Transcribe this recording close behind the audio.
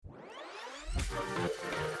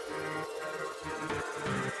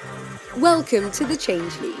Welcome to The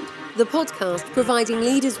Change Lead, the podcast providing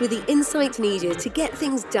leaders with the insight needed to get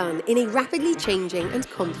things done in a rapidly changing and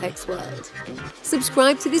complex world.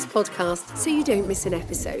 Subscribe to this podcast so you don't miss an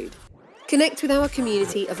episode. Connect with our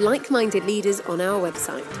community of like-minded leaders on our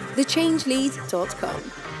website,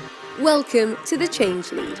 thechangelead.com. Welcome to The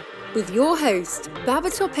Change Lead with your host,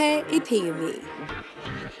 Babatope Ipiyemi.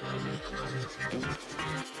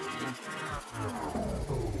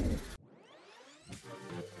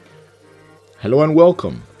 Hello and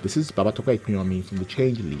welcome. This is Babatope Ipiyemi from The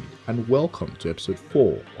Change Lead, and welcome to episode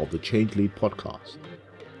 4 of The Change Lead podcast.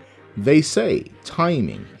 They say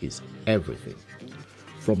timing is everything.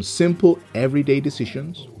 From simple everyday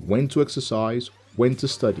decisions, when to exercise, when to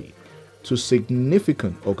study, to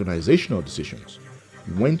significant organizational decisions,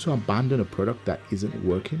 when to abandon a product that isn't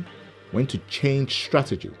working, when to change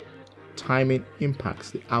strategy, timing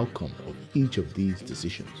impacts the outcome of each of these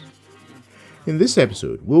decisions. In this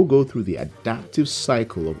episode, we'll go through the adaptive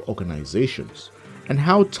cycle of organizations and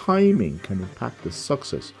how timing can impact the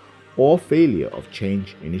success or failure of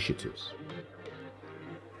change initiatives.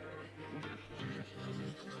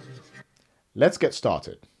 Let's get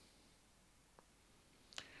started.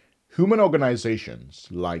 Human organizations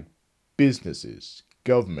like businesses,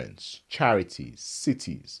 governments, charities,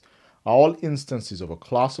 cities are all instances of a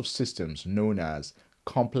class of systems known as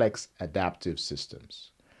complex adaptive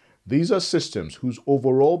systems. These are systems whose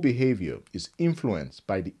overall behavior is influenced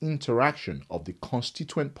by the interaction of the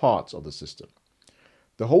constituent parts of the system.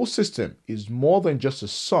 The whole system is more than just a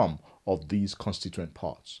sum of these constituent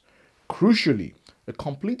parts. Crucially, a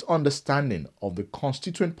complete understanding of the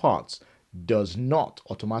constituent parts does not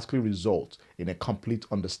automatically result in a complete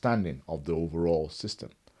understanding of the overall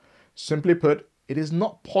system. Simply put, it is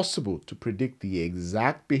not possible to predict the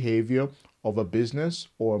exact behavior of a business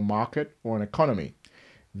or a market or an economy.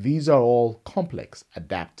 These are all complex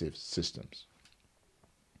adaptive systems.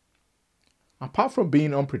 Apart from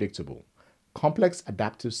being unpredictable, complex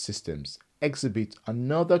adaptive systems exhibit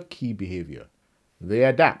another key behavior. They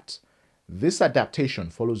adapt. This adaptation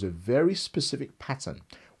follows a very specific pattern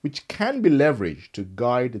which can be leveraged to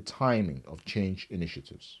guide the timing of change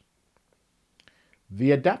initiatives.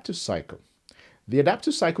 The adaptive cycle. The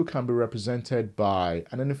adaptive cycle can be represented by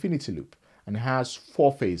an infinity loop and has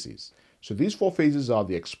 4 phases. So these 4 phases are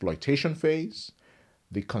the exploitation phase,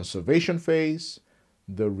 the conservation phase,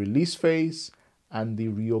 the release phase, and the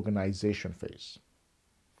reorganization phase.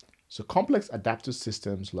 So complex adaptive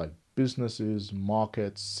systems like businesses,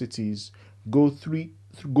 markets, cities go through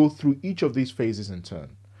each of these phases in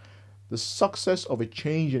turn. The success of a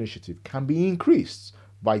change initiative can be increased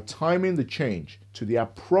by timing the change to the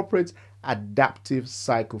appropriate adaptive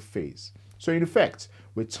cycle phase. So in effect,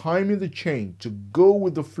 we're timing the change to go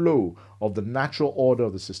with the flow of the natural order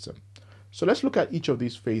of the system. So let's look at each of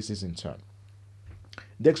these phases in turn.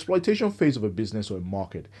 The exploitation phase of a business or a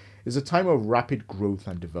market is a time of rapid growth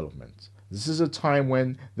and development. This is a time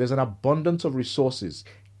when there's an abundance of resources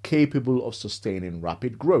capable of sustaining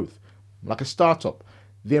rapid growth. Like a startup,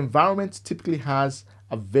 the environment typically has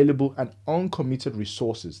available and uncommitted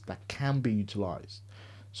resources that can be utilized.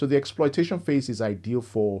 So the exploitation phase is ideal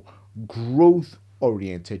for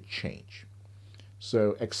growth-oriented change.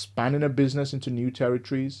 So expanding a business into new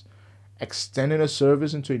territories, extending a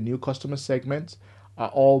service into a new customer segment are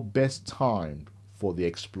all best timed for the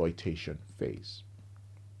exploitation phase.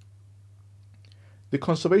 The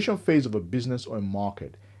conservation phase of a business or a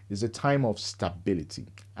market is a time of stability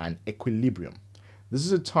and equilibrium. This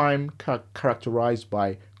is a time characterized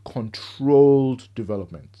by controlled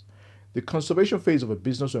development. The conservation phase of a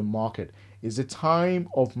business or a market is a time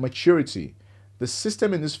of maturity. The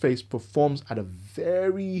system in this phase performs at a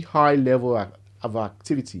very high level of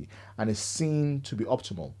activity and is seen to be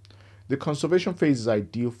optimal. The conservation phase is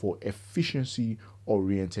ideal for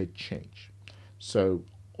efficiency-oriented change. So,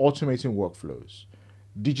 automating workflows,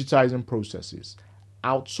 digitizing processes,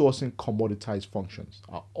 outsourcing commoditized functions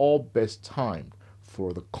are all best timed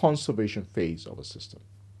for the conservation phase of a system.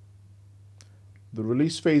 The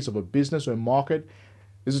release phase of a business or a market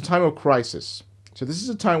is a time of crisis. So this is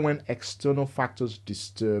a time when external factors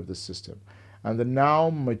disturb the system and the now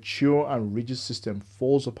mature and rigid system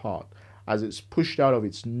falls apart as it's pushed out of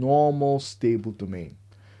its normal stable domain.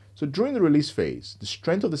 So during the release phase, the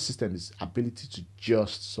strength of the system is ability to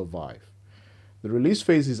just survive. The release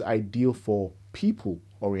phase is ideal for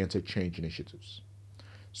people-oriented change initiatives.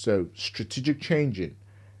 So strategic changing,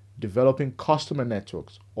 developing customer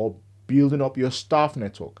networks, or building up your staff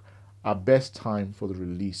network are best time for the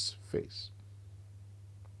release phase.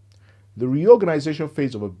 The reorganization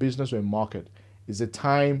phase of a business or a market is a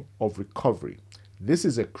time of recovery. This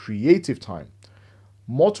is a creative time.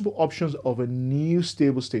 Multiple options of a new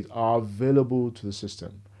stable state are available to the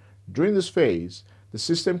system. During this phase, the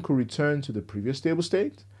system could return to the previous stable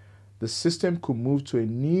state. The system could move to a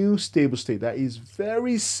new stable state that is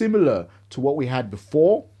very similar to what we had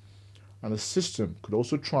before, and the system could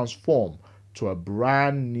also transform to a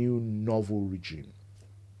brand new novel regime.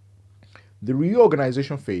 The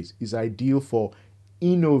reorganization phase is ideal for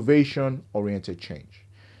innovation-oriented change.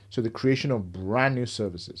 So the creation of brand new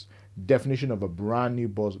services, definition of a brand new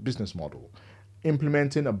business model,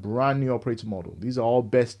 implementing a brand new operating model. These are all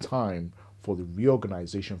best time for the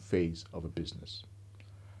reorganization phase of a business.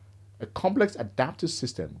 A complex adaptive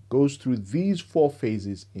system goes through these 4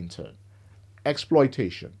 phases in turn: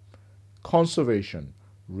 exploitation, conservation,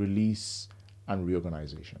 release, and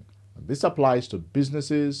reorganization. And this applies to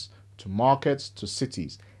businesses, to markets, to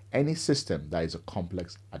cities, any system that is a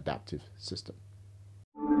complex adaptive system.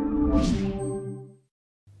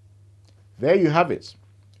 There you have it.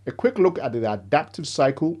 A quick look at the adaptive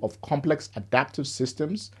cycle of complex adaptive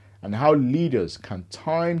systems and how leaders can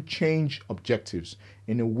time change objectives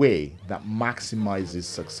in a way that maximizes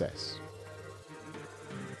success.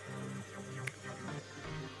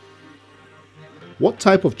 What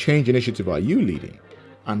type of change initiative are you leading?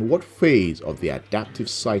 And what phase of the adaptive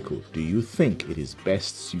cycle do you think it is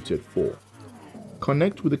best suited for?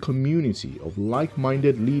 Connect with a community of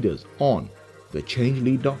like-minded leaders on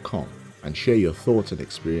thechangelead.com and share your thoughts and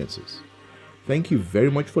experiences. Thank you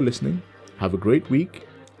very much for listening. Have a great week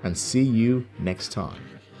and see you next time.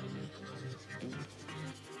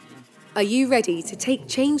 Are you ready to take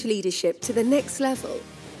change leadership to the next level?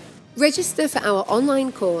 Register for our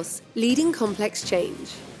online course, Leading Complex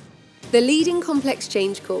Change. The Leading Complex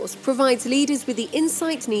Change course provides leaders with the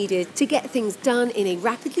insight needed to get things done in a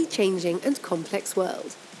rapidly changing and complex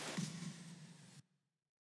world.